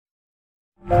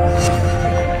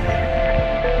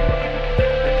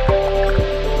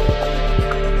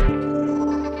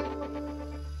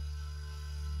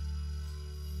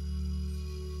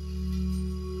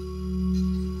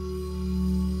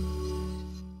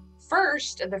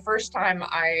the first time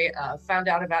I found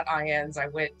out about IANDS, I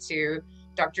went to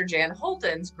Dr. Jan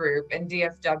Holden's group in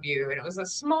DFW, and it was a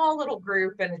small little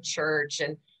group in a church,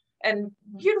 and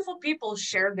beautiful people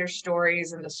shared their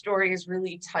stories, and the stories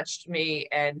really touched me.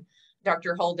 And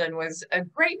Dr. Holden was a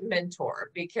great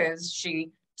mentor because she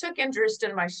took interest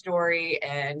in my story,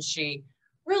 and she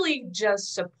really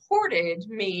just supported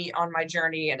me on my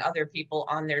journey and other people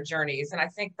on their journeys. And I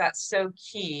think that's so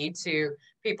key to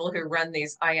people who run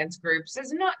these IANDS groups,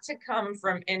 is not to come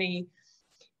from any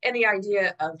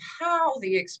idea of how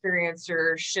the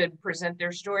experiencer should present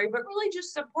their story, but really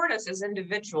just support us as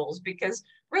individuals, because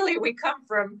really we come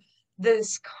from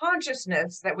this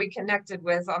consciousness that we connected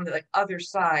with on the other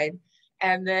side.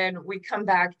 And then we come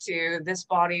back to this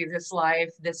body, this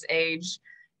life, this age,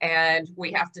 and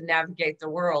we have to navigate the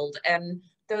world. And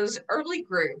those early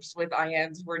groups with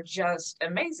IANDS were just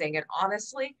amazing. And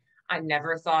honestly, I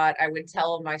never thought I would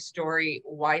tell my story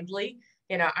widely.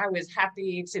 I was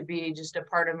happy to be just a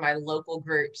part of my local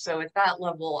group. So at that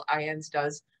level, IANDS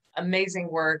does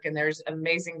amazing work, and there's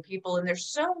amazing people, and there's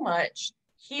so much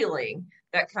healing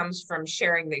that comes from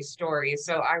sharing these stories.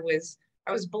 So I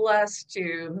was blessed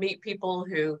to meet people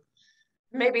who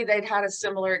maybe they'd had a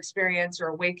similar experience or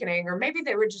awakening, or maybe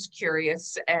they were just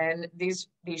curious. And these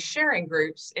sharing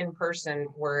groups in person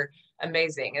were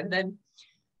amazing. And then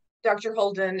Dr.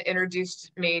 Holden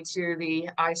introduced me to the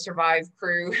I Survive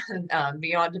crew,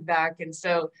 Beyond and Back. And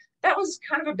so that was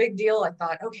kind of a big deal. I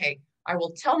thought, okay, I will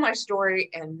tell my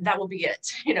story and that will be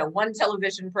it. One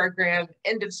television program,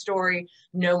 end of story,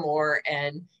 no more.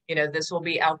 And, this will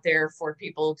be out there for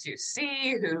people to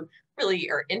see who really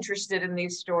are interested in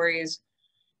these stories.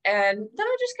 And then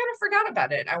I just kind of forgot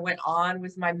about it. I went on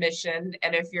with my mission.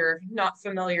 And if you're not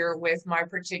familiar with my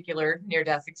particular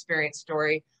near-death experience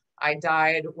story, I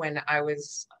died when I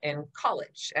was in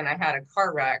college, and I had a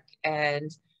car wreck. And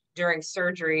during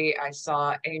surgery, I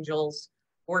saw angels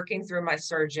working through my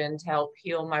surgeon to help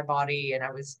heal my body. And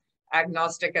I was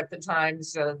agnostic at the time,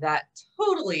 so that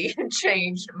totally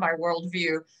changed my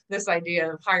worldview, this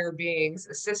idea of higher beings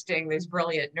assisting these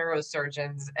brilliant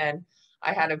neurosurgeons. And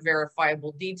I had a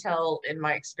verifiable detail in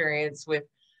my experience with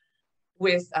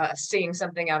seeing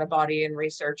something out of body, and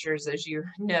researchers, as you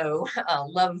know,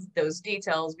 love those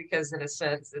details because in a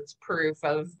sense it's proof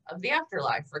of the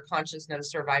afterlife or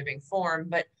consciousness surviving form.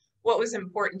 But what was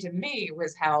important to me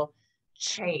was how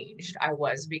changed I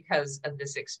was because of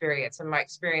this experience. And my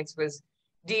experience was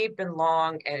deep and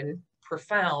long and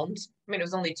profound. I mean, it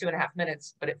was only 2.5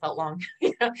 minutes, but it felt long,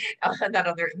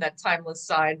 that timeless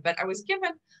side. But I was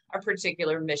given a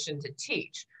particular mission to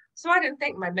teach. So I didn't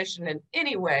think my mission in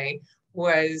any way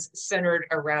was centered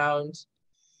around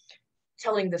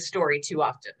telling the story too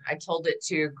often. I told it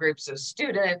to groups of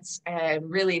students, and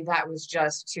really that was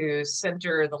just to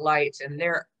center the light in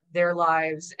their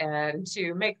lives and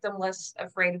to make them less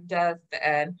afraid of death,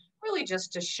 and really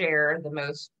just to share the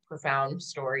most profound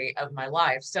story of my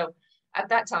life. So at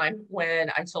that time,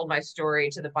 when I told my story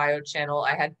to the Bio channel,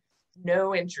 I had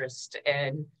no interest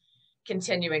in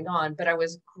continuing on, but I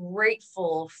was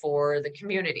grateful for the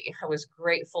community. I was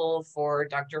grateful for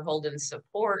Dr. Holden's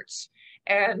support.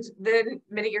 And then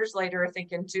many years later, I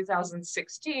think in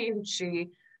 2016, she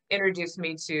introduced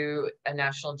me to a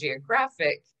National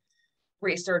Geographic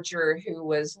researcher who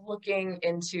was looking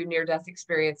into near-death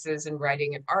experiences and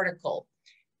writing an article.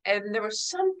 And there was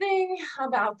something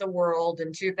about the world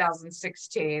in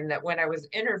 2016 that when I was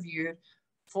interviewed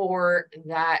for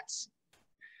that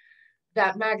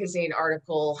magazine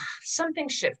article, something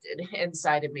shifted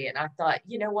inside of me. And I thought,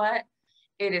 you know what?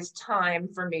 It is time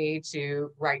for me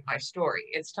to write my story.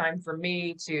 It's time for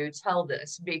me to tell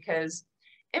this, because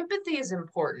empathy is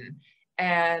important.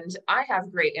 And I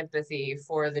have great empathy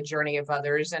for the journey of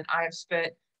others. And I've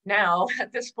spent now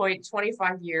at this point,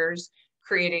 25 years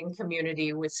creating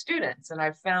community with students. And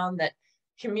I've found that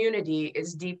community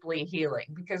is deeply healing,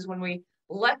 because when we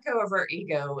let go of our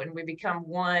ego and we become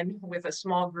one with a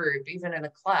small group, even in a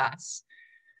class,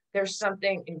 there's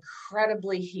something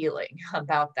incredibly healing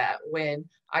about that. When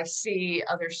I see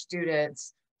other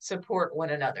students support one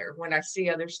another, when I see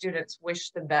other students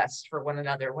wish the best for one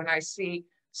another, when I see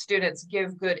students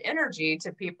give good energy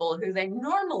to people who they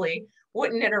normally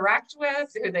wouldn't interact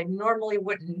with, who they normally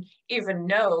wouldn't even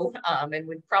know, and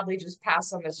would probably just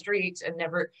pass on the street and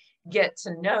never get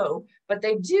to know, but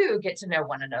they do get to know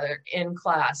one another in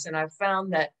class. And I've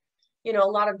found that, a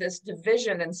lot of this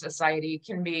division in society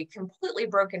can be completely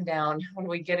broken down when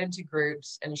we get into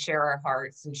groups and share our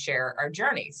hearts and share our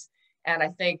journeys. And I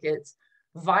think it's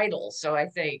vital. So I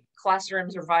think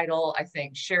classrooms are vital. I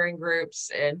think sharing groups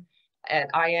and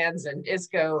at IANDS and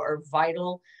ISCO are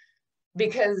vital.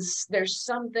 because there's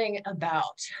something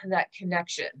about that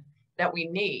connection that we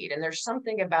need. And there's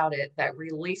something about it that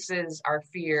releases our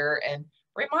fear and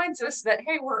reminds us that,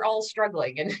 hey, we're all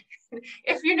struggling. And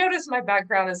if you notice, my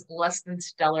background is less than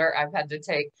stellar. I've had to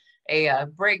take a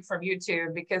break from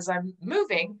YouTube because I'm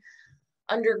moving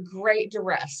under great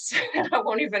duress. I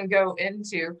won't even go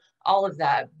into all of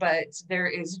that, but there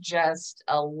is just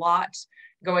a lot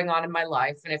going on in my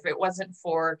life. And if it wasn't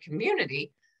for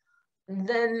community,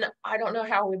 then I don't know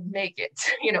how I would make it,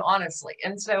 honestly.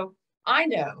 And so I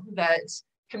know that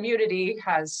community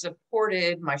has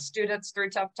supported my students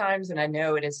through tough times, and I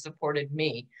know it has supported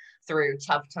me through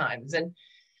tough times.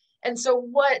 And so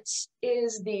what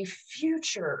is the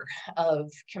future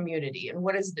of community, and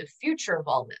what is the future of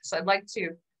all this? I'd like to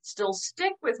still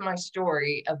stick with my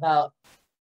story about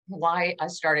why I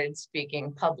started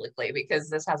speaking publicly, because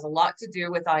this has a lot to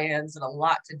do with IANDS and a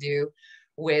lot to do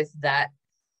with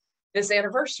this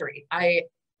anniversary.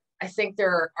 I think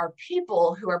there are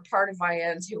people who are part of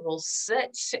IANDS who will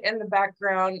sit in the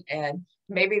background, and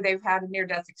maybe they've had a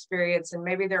near-death experience and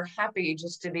maybe they're happy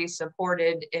just to be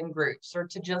supported in groups or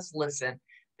to just listen.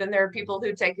 Then there are people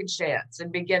who take a chance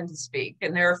and begin to speak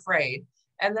and they're afraid.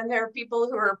 And then there are people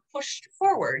who are pushed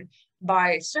forward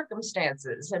by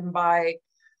circumstances and by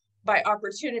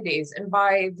opportunities and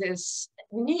by this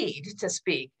need to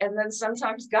speak. And then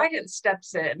sometimes guidance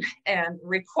steps in and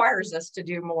requires us to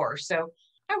do more. So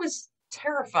I was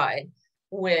terrified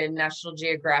when National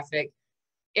Geographic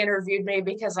interviewed me,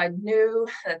 because I knew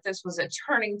that this was a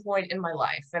turning point in my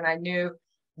life. And I knew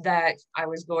that I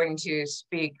was going to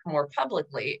speak more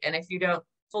publicly. And if you don't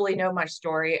fully know my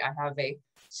story, I have a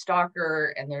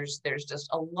stalker, and there's just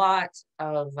a lot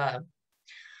of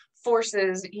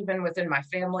forces, even within my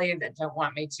family, that don't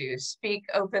want me to speak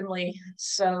openly.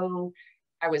 So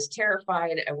I was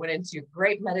terrified. I went into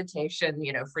great meditation,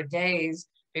 for days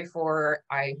before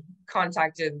I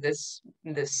contacted this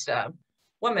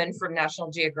woman from National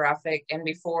Geographic, and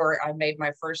before I made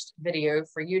my first video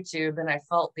for YouTube. And I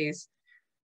felt these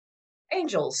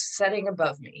angels setting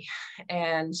above me,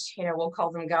 and we'll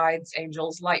call them guides,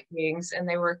 angels, light beings, and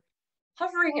they were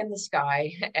hovering in the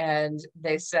sky, and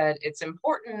they said, it's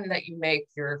important that you make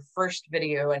your first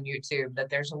video on YouTube, that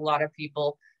there's a lot of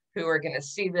people who are going to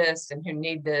see this and who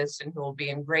need this and who will be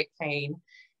in great pain,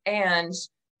 and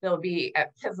they'll be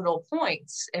at pivotal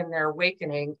points in their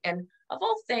awakening. And of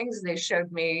all things, they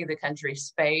showed me the country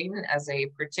Spain as a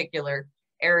particular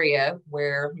area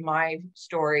where my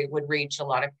story would reach a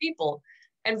lot of people.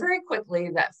 And very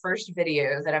quickly, that first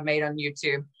video that I made on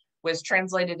YouTube was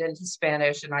translated into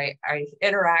Spanish, and I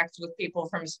interact with people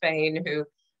from Spain who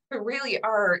really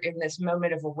are in this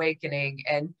moment of awakening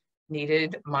and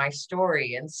needed my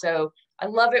story. And so I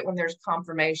love it when there's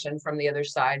confirmation from the other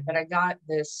side, but I got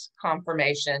this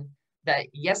confirmation that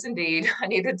yes, indeed, I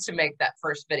needed to make that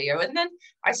first video. And then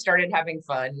I started having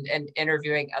fun and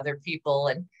interviewing other people,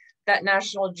 and that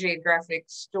National Geographic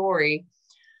story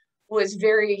was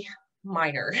very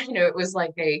minor. It was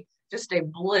like just a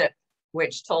blip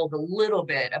which told a little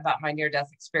bit about my near-death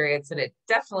experience, and it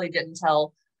definitely didn't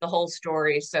tell the whole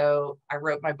story. So I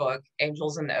wrote my book,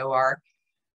 Angels in the OR,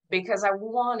 because I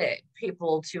wanted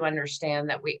people to understand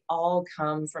that we all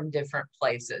come from different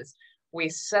places. We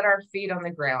set our feet on the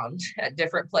ground at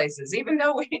different places, even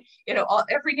though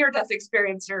every near-death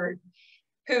experiencer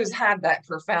who's had that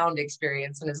profound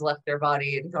experience and has left their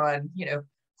body and gone,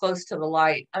 close to the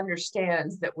light,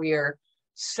 understands that we are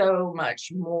so much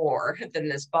more than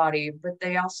this body, but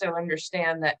they also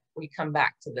understand that we come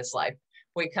back to this life.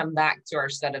 We come back to our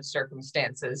set of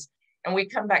circumstances, and we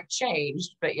come back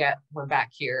changed, but yet we're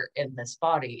back here in this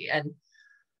body. And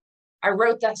I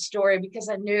wrote that story because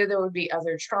I knew there would be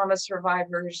other trauma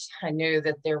survivors. I knew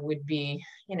that there would be,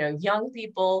 young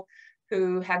people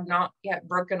who had not yet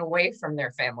broken away from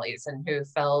their families and who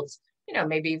felt,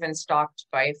 maybe even stalked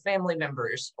by family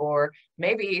members, or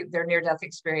maybe their near-death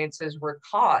experiences were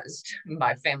caused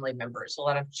by family members. A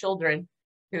lot of children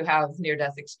who have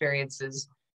near-death experiences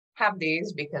have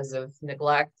these because of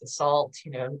neglect, assault,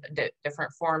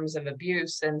 different forms of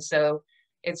abuse. And so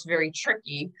it's very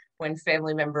tricky when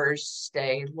family members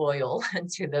stay loyal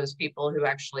to those people who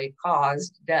actually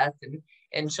caused death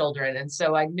in children. And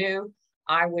so I knew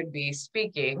I would be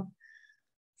speaking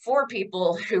for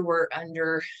people who were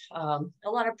under a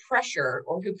lot of pressure,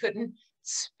 or who couldn't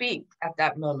speak at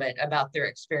that moment about their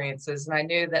experiences. And I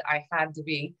knew that I had to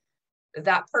be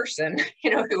that person,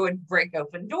 who would break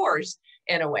open doors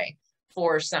in a way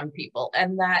for some people.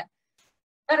 And that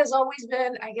has always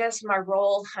been, I guess, my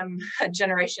role. I'm a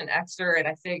Generation Xer, and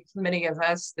I think many of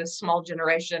us, this small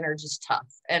generation, are just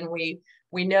tough. And we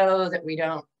We know that we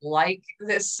don't like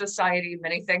this society,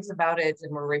 many things about it,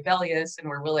 and we're rebellious and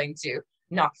we're willing to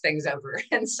knock things over.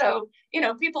 And so,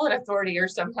 people in authority are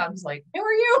sometimes like, who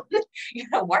are you?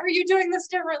 Why are you doing this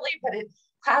differently? But it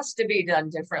has to be done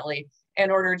differently in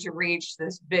order to reach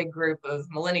this big group of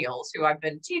millennials who I've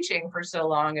been teaching for so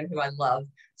long and who I love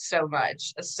so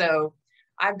much. So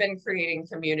I've been creating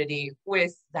community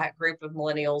with that group of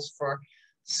millennials for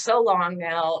so long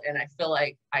now, and I feel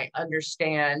like I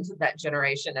understand that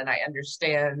generation, and I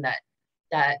understand that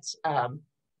that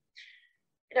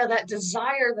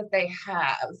desire that they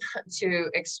have to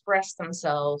express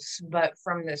themselves, but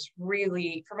from a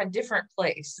different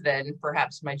place than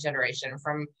perhaps my generation,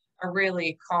 from a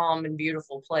really calm and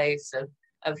beautiful place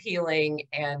of healing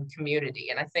and community.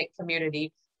 And I think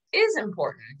community is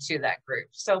important to that group.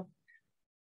 So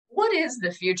what is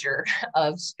the future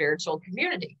of spiritual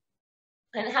community?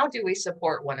 And how do we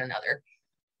support one another?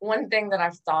 One thing that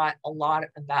I've thought a lot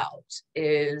about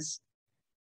is,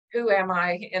 who am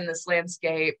I in this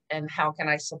landscape and how can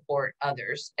I support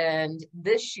others? And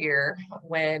this year,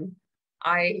 when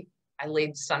I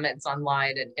lead summits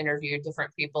online and interview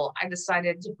different people, I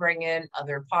decided to bring in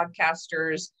other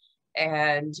podcasters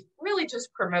and really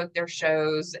just promote their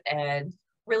shows and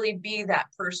really be that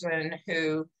person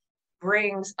who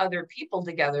brings other people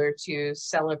together to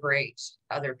celebrate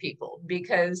other people,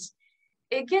 because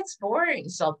it gets boring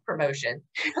self-promotion.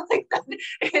 Like that,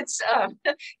 it's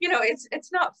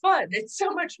not fun. It's so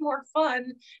much more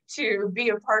fun to be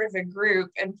a part of a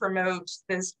group and promote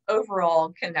this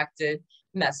overall connected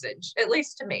message, at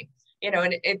least to me.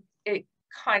 And it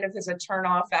kind of is a turn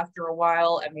off after a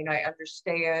while. I mean, I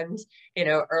understand,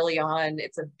 early on,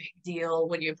 it's a big deal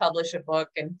when you publish a book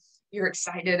and you're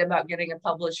excited about getting a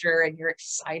publisher and you're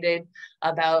excited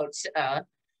about,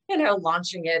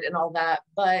 launching it and all that.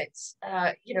 But,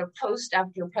 post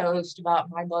after post about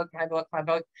my book,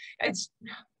 it's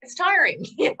tiring.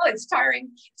 It's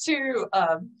tiring to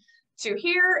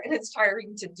hear, and it's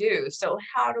tiring to do. So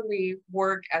how do we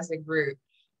work as a group?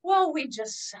 Well, we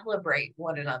just celebrate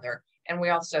one another, and we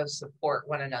also support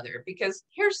one another, because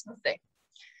here's the thing.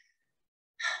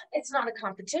 It's not a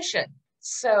competition.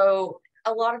 So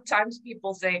a lot of times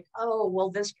people think, oh, well,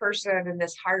 this person in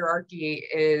this hierarchy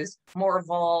is more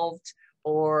evolved,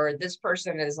 or this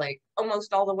person is like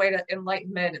almost all the way to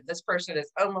enlightenment, and this person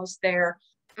is almost there.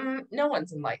 No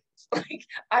one's enlightened. Like,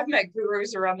 I've met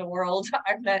gurus around the world.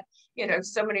 I've met,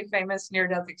 so many famous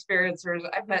near-death experiencers.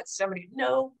 I've met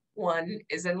no one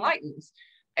is enlightened.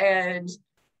 And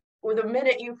well, the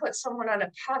minute you put someone on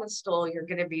a pedestal, you're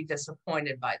going to be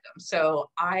disappointed by them. So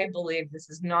I believe this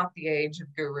is not the age of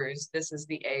gurus. This is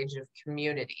the age of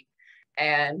community.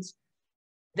 And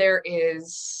there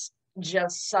is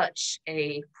just such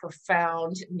a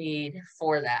profound need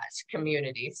for that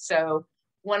community. So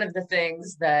one of the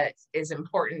things that is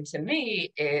important to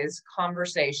me is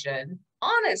conversation,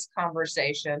 honest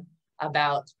conversation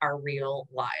about our real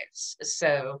lives.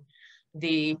 So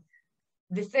the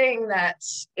thing that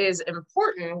is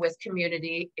important with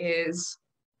community is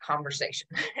conversation.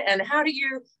 And how do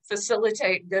you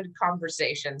facilitate good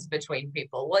conversations between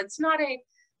people? Well, it's not a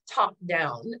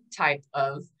top-down type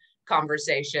of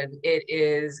conversation. It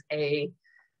is a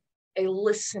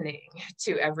listening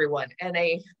to everyone, and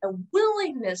a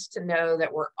willingness to know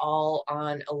that we're all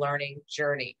on a learning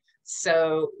journey.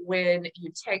 So when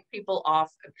you take people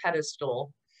off a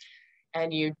pedestal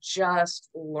and you just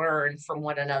learn from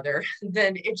one another,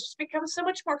 then it just becomes so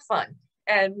much more fun.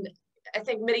 And I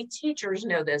think many teachers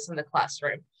know this in the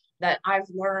classroom, that I've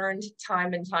learned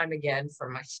time and time again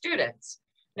from my students.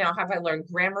 Now, have I learned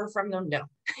grammar from them? No.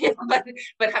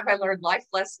 but have I learned life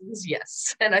lessons?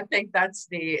 Yes. And I think that's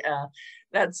the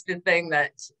thing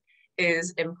that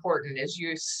is important, is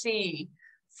you see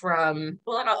from,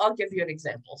 well, and I'll give you an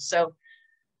example. So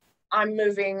I'm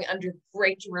moving under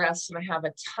great duress and I have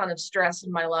a ton of stress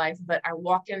in my life, but I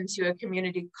walk into a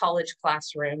community college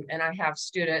classroom and I have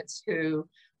students who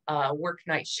work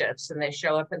night shifts, and they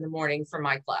show up in the morning for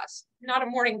my class. Not a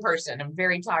morning person, I'm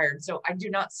very tired. So I do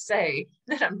not say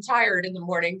that I'm tired in the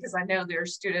morning, because I know there are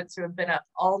students who have been up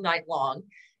all night long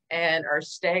and are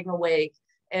staying awake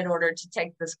in order to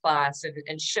take this class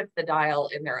and shift the dial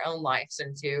in their own lives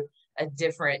into a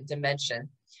different dimension.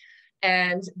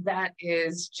 And that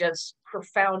is just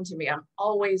profound to me. I'm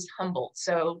always humbled.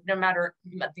 So no matter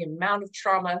the amount of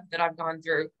trauma that I've gone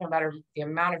through, no matter the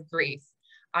amount of grief,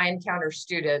 I encounter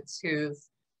students who've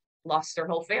lost their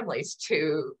whole families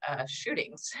to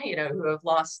shootings, who have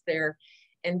lost their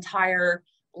entire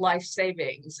life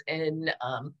savings in,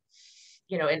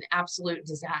 in absolute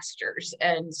disasters.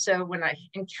 And so when I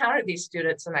encounter these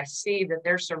students and I see that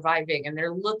they're surviving and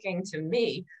they're looking to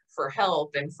me for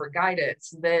help and for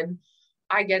guidance, then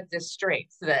I get this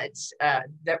strength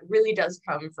that really does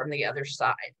come from the other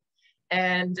side.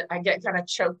 And I get kind of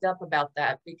choked up about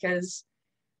that, because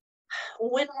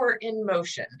when we're in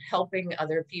motion, helping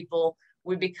other people,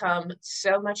 we become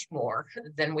so much more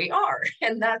than we are.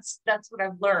 And that's what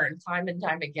I've learned time and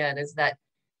time again, is that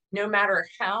no matter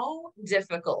how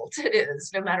difficult it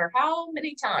is, no matter how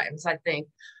many times I think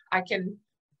I can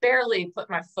barely put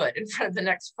my foot in front of the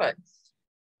next foot,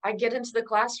 I get into the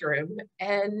classroom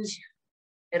and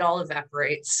it all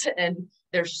evaporates. And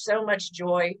there's so much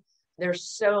joy, there's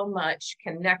so much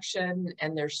connection,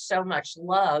 and there's so much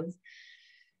love.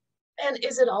 And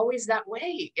is it always that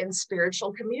way in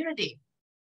spiritual community?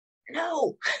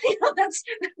 No,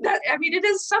 I mean, it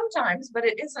is sometimes, but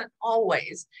it isn't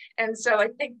always. And so I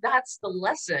think that's the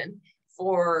lesson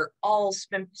for all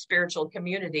spiritual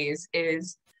communities,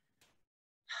 is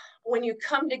when you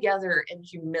come together in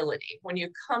humility, when you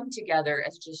come together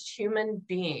as just human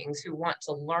beings who want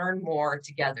to learn more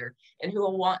together, and who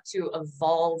want to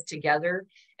evolve together,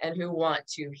 and who want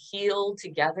to heal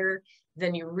together,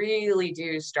 then you really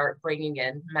do start bringing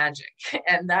in magic.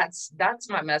 And that's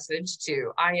my message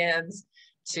to IANDS,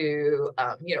 to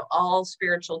all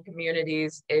spiritual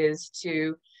communities, is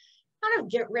to kind of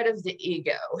get rid of the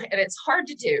ego. And it's hard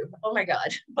to do, oh my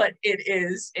God, but it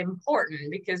is important,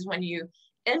 because when you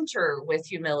enter with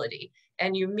humility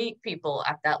and you meet people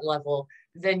at that level,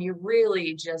 then you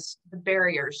really just, the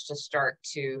barriers just start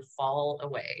to fall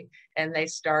away, and they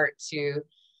start to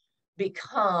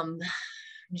become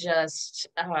just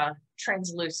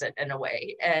translucent in a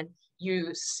way, and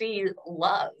you see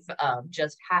love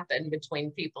just happen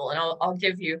between people. And I'll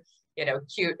give you,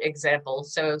 cute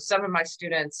examples. So some of my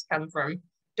students come from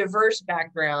diverse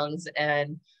backgrounds,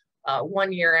 and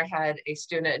one year I had a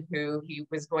student who, he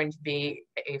was going to be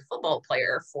a football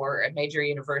player for a major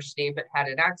university, but had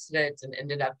an accident and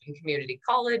ended up in community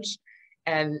college.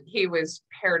 And he was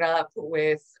paired up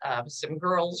with some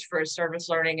girls for service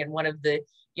learning, and one of the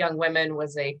young women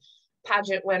was a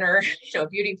pageant winner, a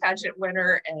beauty pageant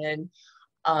winner. And,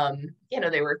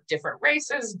 they were different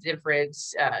races, different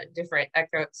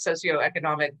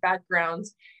socioeconomic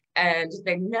backgrounds, and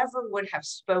they never would have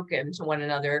spoken to one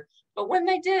another. But when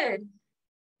they did,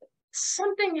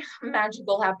 something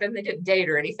magical happened. They didn't date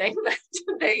or anything, but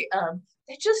they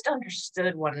just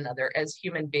understood one another as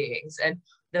human beings, and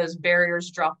those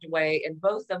barriers dropped away. And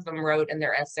both of them wrote in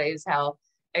their essays how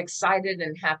excited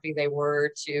and happy they were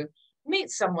to meet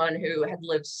someone who had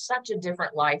lived such a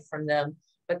different life from them,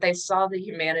 but they saw the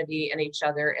humanity in each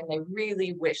other, and they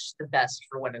really wished the best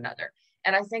for one another.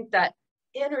 And I think that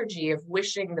energy of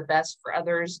wishing the best for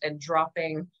others and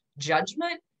dropping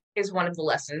judgment is one of the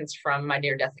lessons from my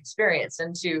near-death experience.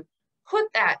 And to put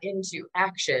that into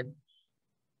action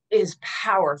is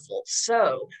powerful.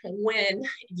 So when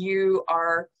you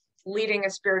are leading a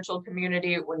spiritual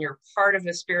community, when you're part of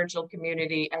a spiritual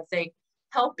community, I think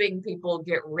helping people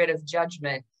get rid of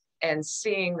judgment and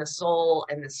seeing the soul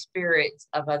and the spirit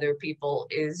of other people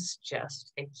is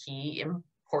just a key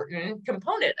important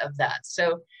component of that.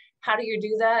 So how do you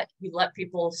do that? You let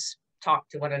people talk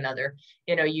to one another.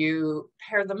 You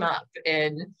pair them up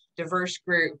in diverse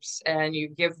groups, and you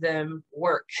give them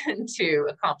work to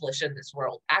accomplish in this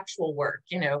world, actual work,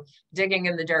 digging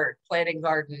in the dirt, planting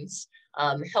gardens,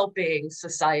 helping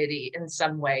society in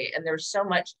some way. And there's so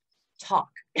much talk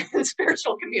in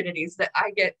spiritual communities that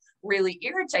I get really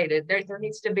irritated. There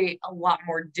needs to be a lot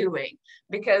more doing,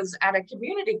 because at a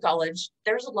community college,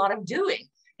 there's a lot of doing.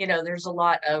 There's a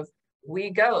lot of,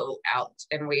 we go out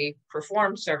and we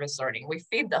perform service learning, we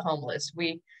feed the homeless,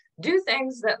 we do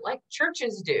things that like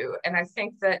churches do. And I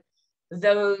think that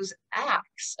those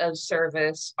acts of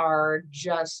service are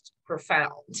just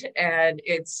profound. And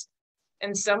it's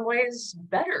in some ways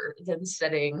better than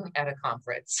sitting at a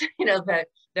conference,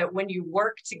 that when you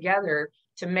work together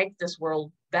to make this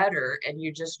world better, and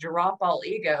you just drop all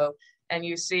ego, and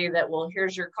you see that, well,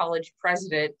 here's your college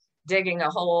president digging a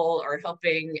hole or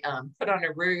helping put on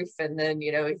a roof, and then,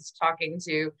 he's talking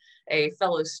to a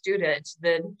fellow student,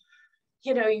 then,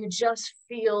 you just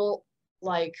feel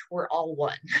like we're all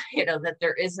one, that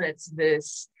there isn't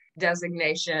this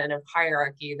designation of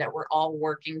hierarchy, that we're all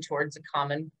working towards a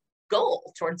common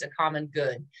goal, towards a common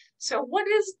good. So what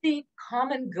is the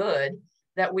common good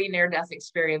that we near-death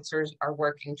experiencers are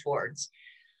working towards?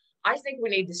 I think we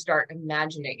need to start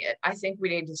imagining it. I think we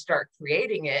need to start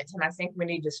creating it. And I think we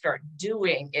need to start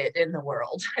doing it in the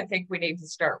world. I think we need to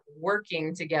start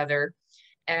working together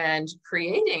and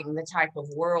creating the type of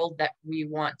world that we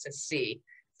want to see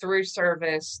through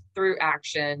service, through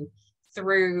action,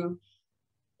 through,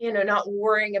 not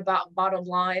worrying about bottom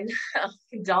line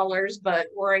dollars, but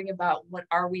worrying about what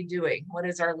are we doing? What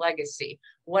is our legacy?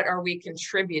 What are we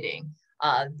contributing?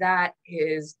 That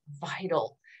is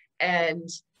vital. And,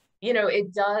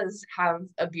 it does have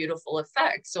a beautiful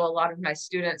effect. So a lot of my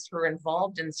students who are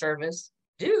involved in service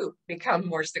do become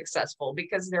more successful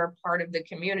because they're part of the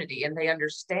community and they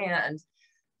understand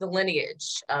the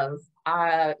lineage of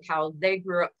how they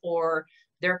grew up poor.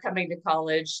 They're coming to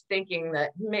college thinking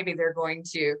that maybe they're going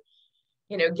to,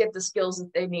 get the skills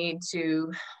that they need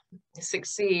to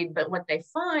succeed. But what they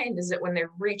find is that when they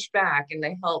reach back and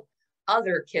they help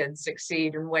other kids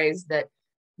succeed in ways that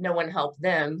no one helped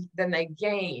them, then they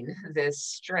gain this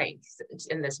strength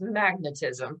and this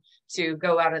magnetism to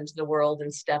go out into the world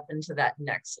and step into that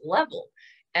next level.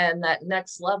 And that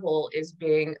next level is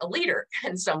being a leader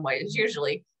in some ways,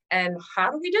 usually. And how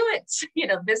do we do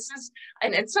it? This is,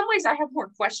 and in some ways I have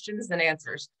more questions than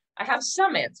answers. I have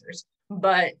some answers,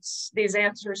 but these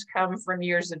answers come from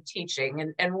years of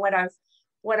teaching. And what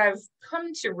I've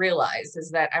come to realize is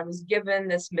that I was given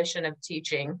this mission of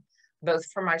teaching, both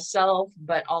for myself,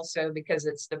 but also because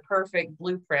it's the perfect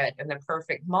blueprint and the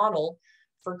perfect model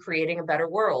for creating a better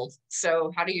world.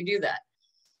 So how do you do that?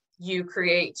 You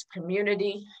create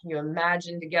community, you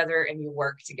imagine together, and you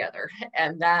work together.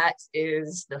 And that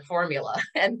is the formula.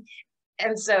 And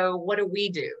so what do we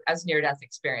do as near-death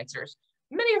experiencers?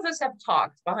 Many of us have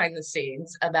talked behind the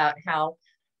scenes about how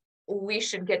we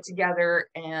should get together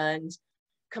and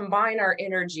combine our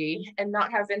energy and not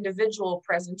have individual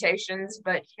presentations,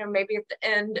 but maybe at the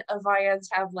end of IANDS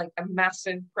have like a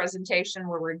massive presentation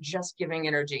where we're just giving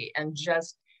energy and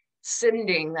just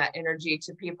sending that energy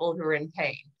to people who are in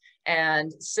pain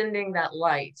and sending that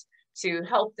light to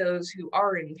help those who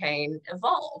are in pain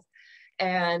evolve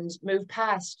and move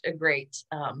past a great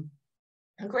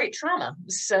trauma.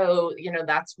 So,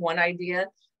 that's one idea.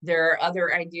 There are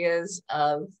other ideas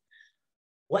of,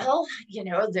 well,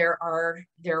 there are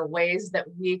ways that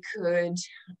we could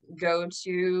go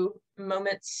to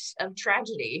moments of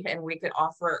tragedy and we could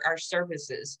offer our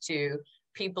services to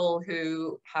people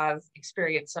who have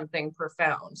experienced something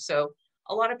profound. So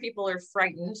a lot of people are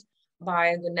frightened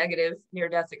by the negative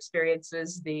near-death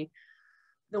experiences, the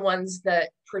ones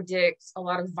that predict a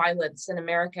lot of violence in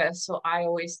America. So I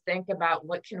always think about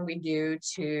what can we do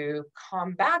to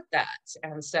combat that?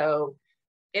 And so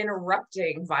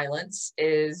interrupting violence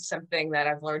is something that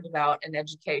I've learned about in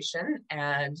education.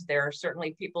 And there are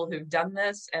certainly people who've done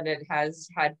this and it has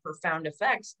had profound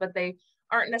effects, but they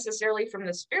aren't necessarily from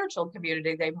the spiritual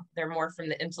community. They're more from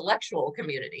the intellectual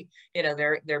community.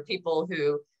 They're people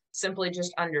who simply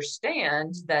just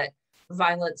understand that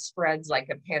violence spreads like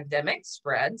a pandemic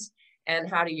spreads. And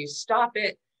how do you stop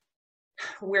it?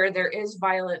 Where there is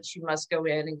violence, you must go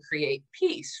in and create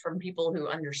peace from people who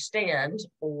understand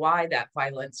why that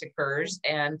violence occurs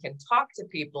and can talk to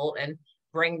people and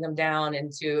bring them down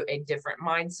into a different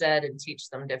mindset and teach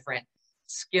them different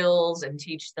skills and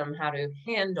teach them how to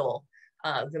handle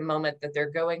the moment that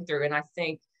they're going through. And I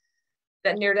think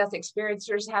that near-death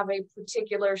experiencers have a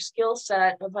particular skill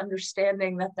set of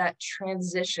understanding that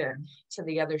transition to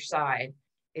the other side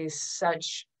is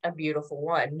such a beautiful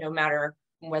one, no matter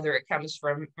whether it comes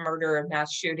from murder or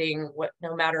mass shooting,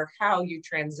 no matter how you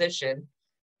transition,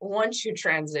 once you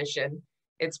transition,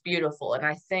 it's beautiful. And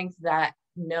I think that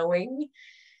knowing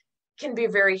can be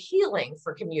very healing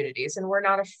for communities, and we're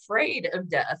not afraid of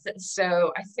death.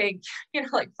 So I think,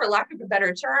 like for lack of a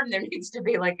better term, there needs to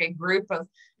be like a group of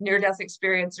near-death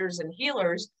experiencers and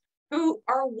healers who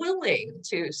are willing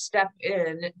to step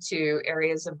into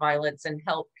areas of violence and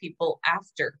help people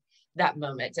after that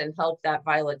moment and help that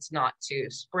violence not to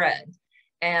spread.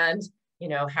 And,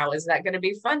 how is that going to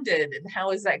be funded? And how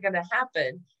is that going to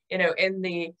happen?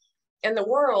 In the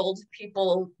world,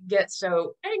 people get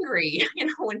so angry,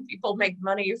 when people make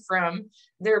money from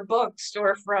their books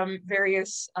or from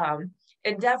various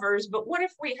endeavors. But what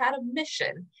if we had a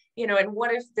mission, and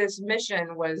what if this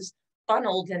mission was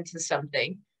funneled into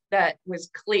something that was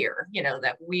clear,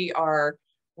 that we are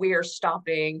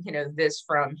stopping, this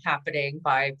from happening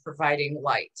by providing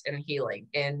light and healing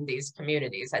in these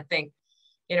communities. I think,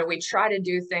 we try to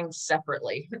do things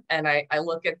separately. And I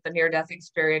look at the near-death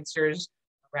experiencers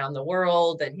around the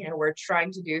world and, we're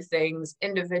trying to do things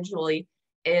individually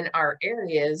in our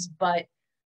areas, but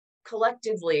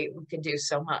collectively we could do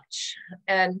so much.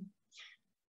 And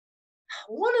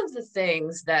one of the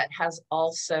things that has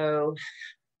also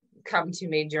come to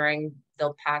me during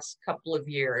the past couple of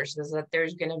years is that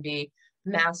there's going to be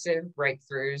massive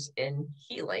breakthroughs in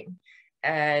healing.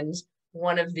 And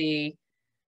one of the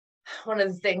one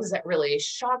of the things that really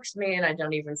shocks me, and I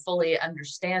don't even fully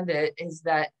understand it, is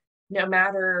that no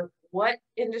matter what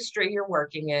industry you're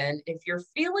working in, if you're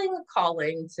feeling a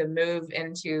calling to move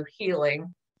into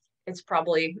healing, it's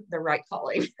probably the right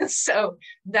calling. So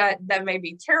that may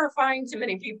be terrifying to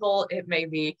many people. It may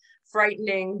be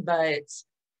frightening, but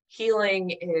healing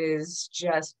is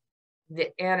just the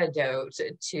antidote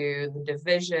to the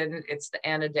division. It's the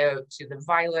antidote to the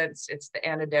violence. It's the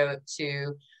antidote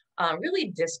to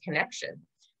really disconnection.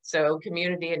 So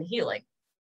community and healing.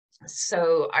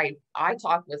 So I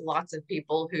talk with lots of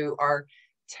people who are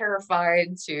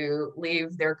terrified to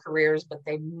leave their careers, but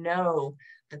they know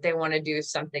that they want to do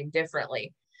something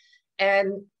differently.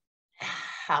 And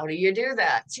how do you do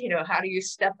that? How do you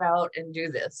step out and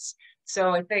do this?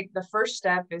 So I think the first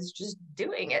step is just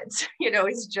doing it.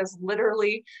 Is just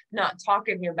literally not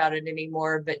talking about it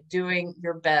anymore, but doing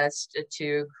your best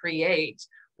to create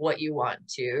what you want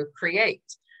to create.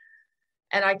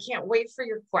 And I can't wait for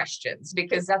your questions,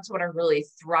 because that's what I really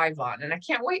thrive on. And I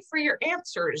can't wait for your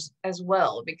answers as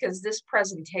well, because this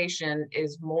presentation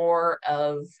is more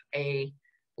of a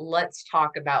let's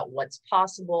talk about what's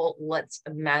possible. Let's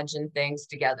imagine things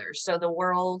together. So the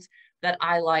world that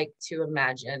I like to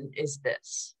imagine is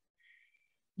this.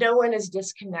 No one is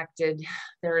disconnected.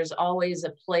 There is always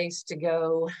a place to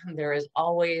go. There is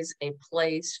always a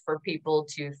place for people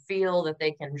to feel that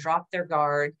they can drop their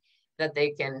guard, that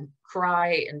they can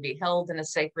cry and be held in a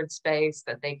sacred space,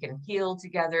 that they can heal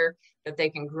together, that they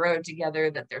can grow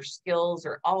together, that their skills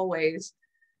are always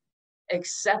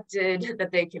accepted,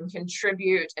 that they can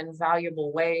contribute in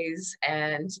valuable ways,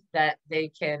 and that they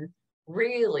can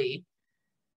really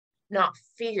not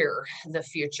fear the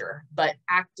future, but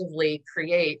actively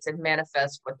create and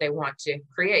manifest what they want to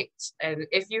create. And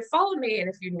if you follow me and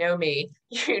if you know me,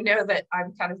 you know that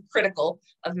I'm kind of critical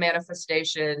of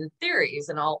manifestation theories,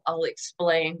 and I'll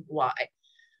explain why.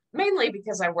 Mainly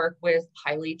because I work with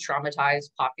highly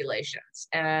traumatized populations,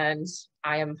 and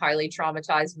I am highly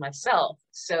traumatized myself.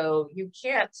 So you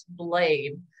can't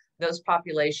blame those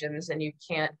populations, and you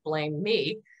can't blame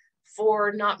me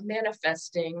for not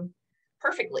manifesting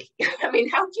perfectly. I mean,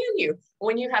 how can you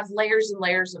when you have layers and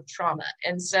layers of trauma?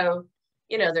 And so,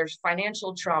 there's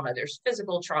financial trauma, there's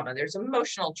physical trauma, there's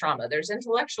emotional trauma, there's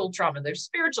intellectual trauma, there's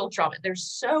spiritual trauma.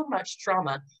 There's so much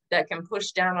trauma that can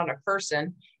push down on a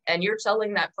person. And you're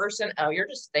telling that person, oh, you're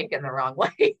just thinking the wrong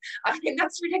way. I mean,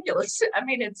 that's ridiculous. I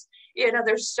mean, it's,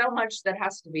 there's so much that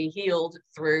has to be healed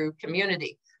through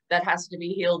community, that has to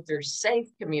be healed through safe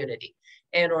community,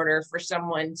 in order for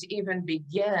someone to even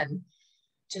begin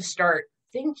to start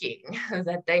thinking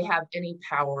that they have any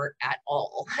power at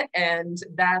all. And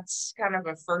that's kind of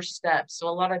a first step. So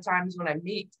a lot of times when I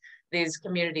meet these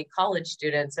community college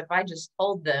students, if I just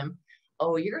told them,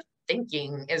 oh, your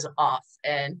thinking is off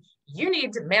and you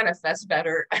need to manifest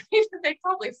better, I mean, they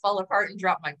probably fall apart and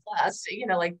drop my class.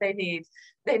 Like they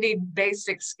need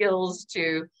basic skills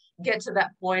to get to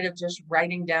that point of just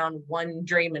writing down one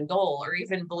dream and goal, or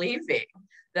even believing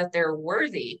that they're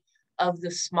worthy of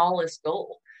the smallest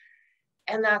goal.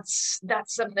 And that's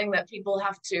something that people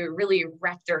have to really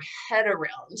wrap their head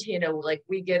around. Like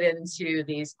we get into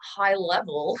these high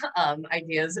level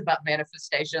ideas about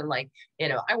manifestation, like,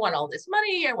 I want all this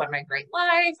money, I want my great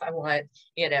life, I want,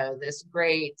 this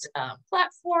great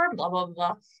platform, blah, blah,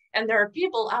 blah. And there are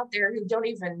people out there who don't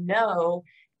even know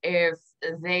if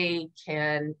they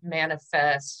can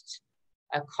manifest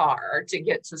a car to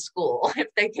get to school, if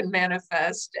they can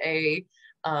manifest a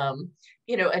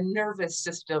nervous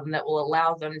system that will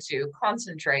allow them to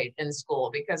concentrate in school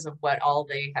because of what all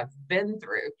they have been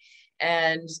through.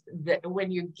 And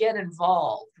when you get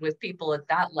involved with people at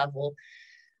that level,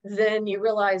 then you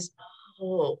realize,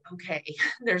 oh, okay,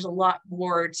 there's a lot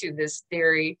more to this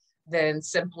theory than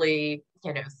simply,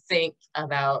 think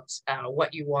about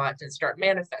what you want and start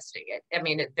manifesting it. I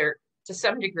mean, to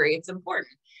some degree, it's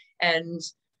important. And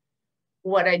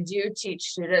what I do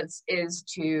teach students is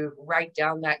to write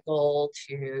down that goal,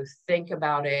 to think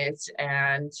about it,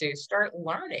 and to start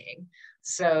learning.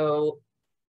 So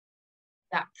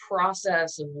that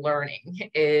process of learning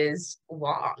is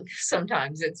long.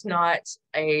 Sometimes it's not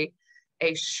a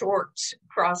short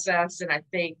process. And I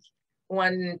think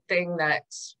one thing that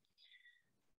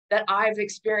I've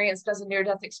experienced as a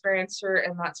near-death experiencer,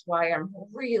 and that's why I'm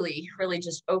really, really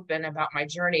just open about my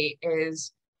journey,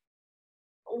 is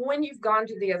when you've gone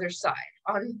to the other side,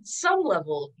 on some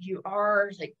level, you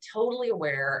are like totally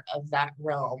aware of that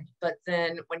realm. But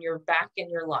then when you're back in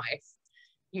your life,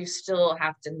 you still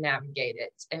have to navigate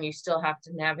it. And you still have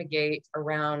to navigate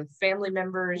around family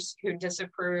members who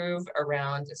disapprove,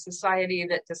 around a society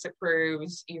that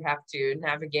disapproves. You have to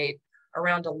navigate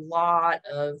around a lot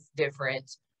of different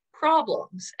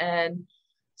problems. And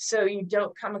so you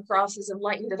don't come across as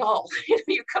enlightened at all.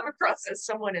 You come across as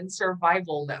someone in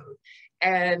survival mode.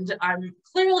 And I'm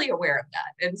clearly aware of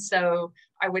that. And so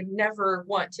I would never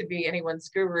want to be anyone's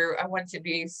guru. I want to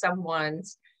be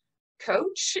someone's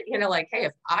coach, like, hey,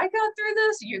 if I got through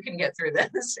this, you can get through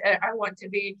this. And I want to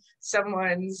be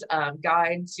someone's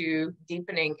guide to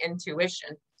deepening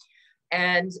intuition.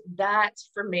 And that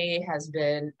for me has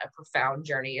been a profound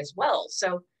journey as well.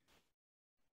 So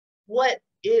what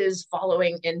is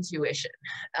following intuition?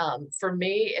 For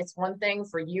me, it's one thing.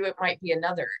 For you, it might be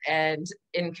another. And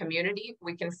in community,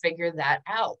 we can figure that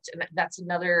out. And that's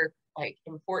another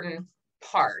important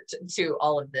part to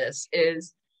all of this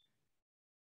is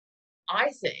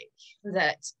I think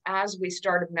that as we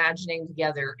start imagining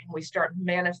together and we start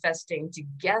manifesting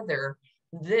together,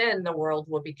 then the world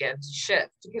will begin to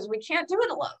shift, because we can't do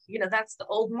it alone. That's the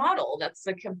old model. That's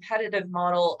the competitive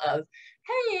model of,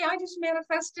 hey, I just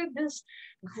manifested this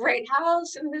great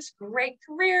house and this great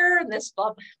career and this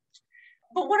blah.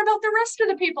 But what about the rest of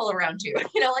the people around you?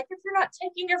 If you're not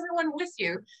taking everyone with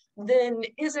you, then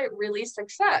is it really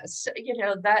success?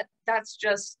 That's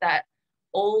just that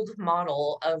old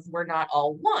model of we're not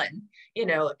all one,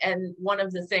 and one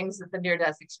of the things that the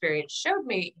near-death experience showed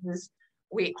me is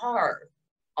we are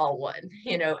all one,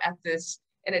 at this,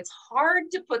 and it's hard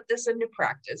to put this into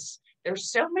practice.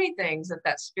 There's so many things at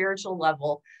that spiritual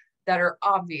level that are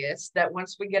obvious that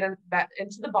once we get back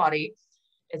into the body,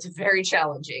 it's very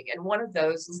challenging. And one of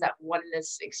those is that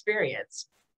oneness experience.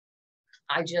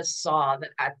 I just saw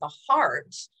that at the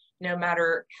heart, no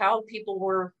matter how people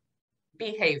were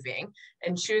behaving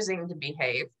and choosing to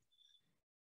behave,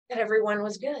 that everyone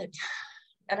was good.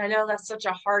 And I know that's such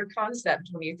a hard concept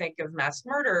when you think of mass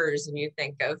murderers and you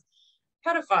think of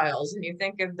pedophiles and you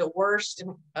think of the worst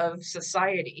of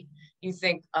society. You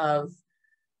think of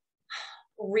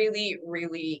really,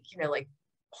 really,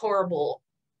 horrible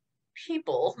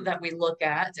people that we look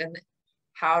at, and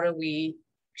how do we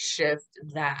shift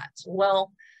that?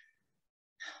 Well,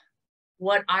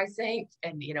 what I think,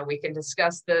 and we can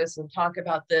discuss this and talk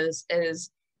about this, is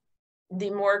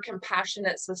the more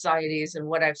compassionate societies, and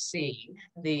what I've seen,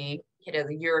 the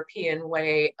European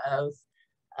way of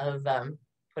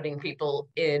putting people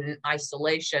in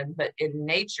isolation, but in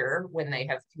nature, when they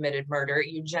have committed murder,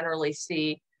 you generally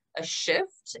see a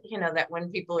shift, that when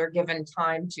people are given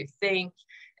time to think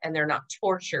and they're not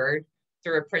tortured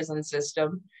through a prison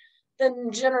system,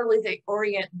 then generally they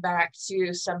orient back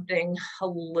to something a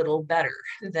little better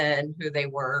than who they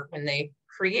were when they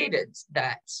created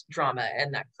that drama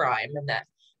and that crime and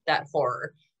that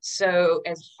horror. So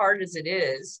as hard as it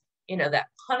is, that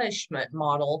punishment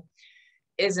model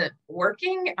isn't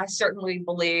working. I certainly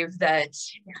believe that,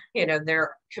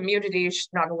 their communities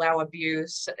should not allow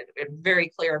abuse. I'm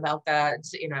very clear about that.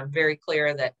 I'm very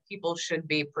clear that people should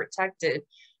be protected,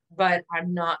 but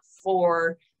I'm not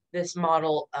for this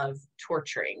model of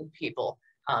torturing people.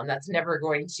 That's never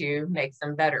going to make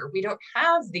them better. We don't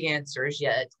have the answers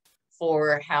yet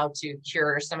for how to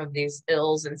cure some of these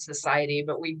ills in society,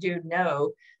 but we do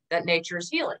know that nature is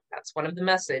healing. That's one of the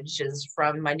messages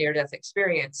from my near-death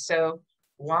experience. So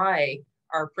why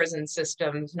are prison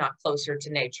systems not closer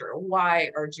to nature? Why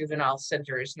are juvenile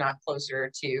centers not closer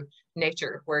to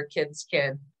nature, where kids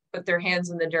can put their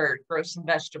hands in the dirt, grow some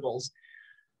vegetables,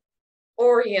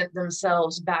 orient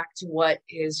themselves back to what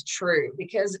is true?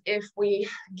 Because if we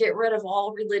get rid of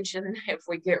all religion, if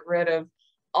we get rid of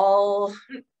all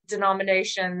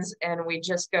denominations, and we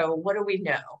just go, what do we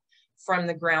know from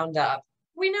the ground up?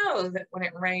 We know that when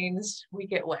it rains, we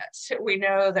get wet. We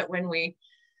know that when we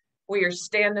are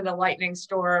standing in a lightning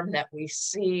storm, that we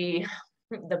see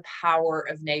the power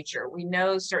of nature. We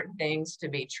know certain things to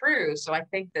be true. So I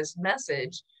think this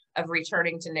message of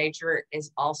returning to nature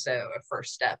is also a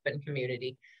first step in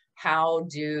community. How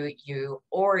do you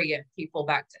orient people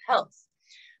back to health?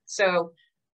 So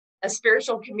a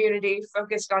spiritual community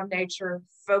focused on nature,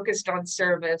 focused on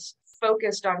service,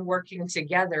 focused on working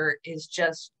together is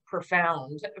just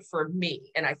profound for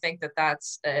me. And I think that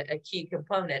that's a key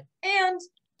component. And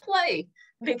play,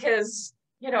 because,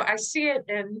 I see it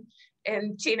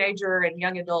in teenager and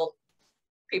young adult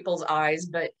people's eyes,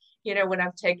 but, when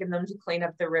I've taken them to clean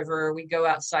up the river, we go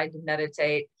outside to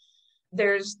meditate,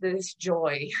 there's this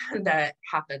joy that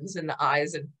happens in the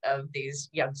eyes of these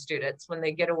young students when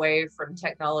they get away from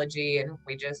technology and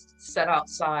we just sit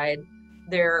outside.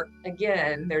 Their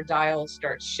dial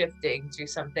starts shifting to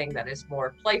something that is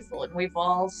more playful. And we've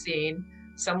all seen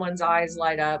someone's eyes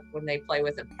light up when they play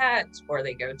with a pet or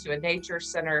they go to a nature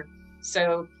center.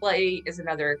 So play is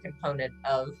another component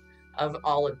of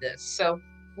all of this. So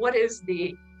what is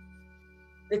the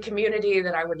the community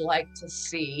that I would like to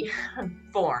see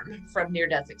form from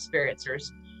near-death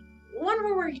experiencers. One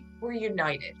where we're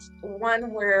united,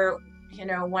 one where, you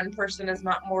know, one person is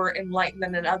not more enlightened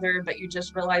than another, but you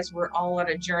just realize we're all on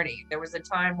a journey. There was a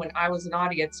time when I was an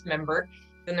audience member,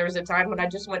 then there was a time when I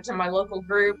just went to my local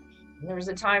group, and there was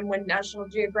a time when National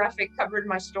Geographic covered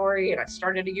my story, and I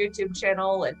started a YouTube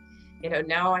channel, and, you know,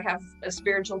 now I have a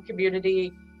spiritual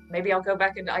community. Maybe I'll go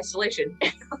back into isolation.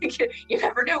 You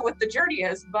never know what the journey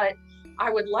is, but I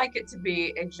would like it to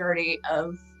be a journey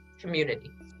of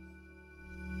community.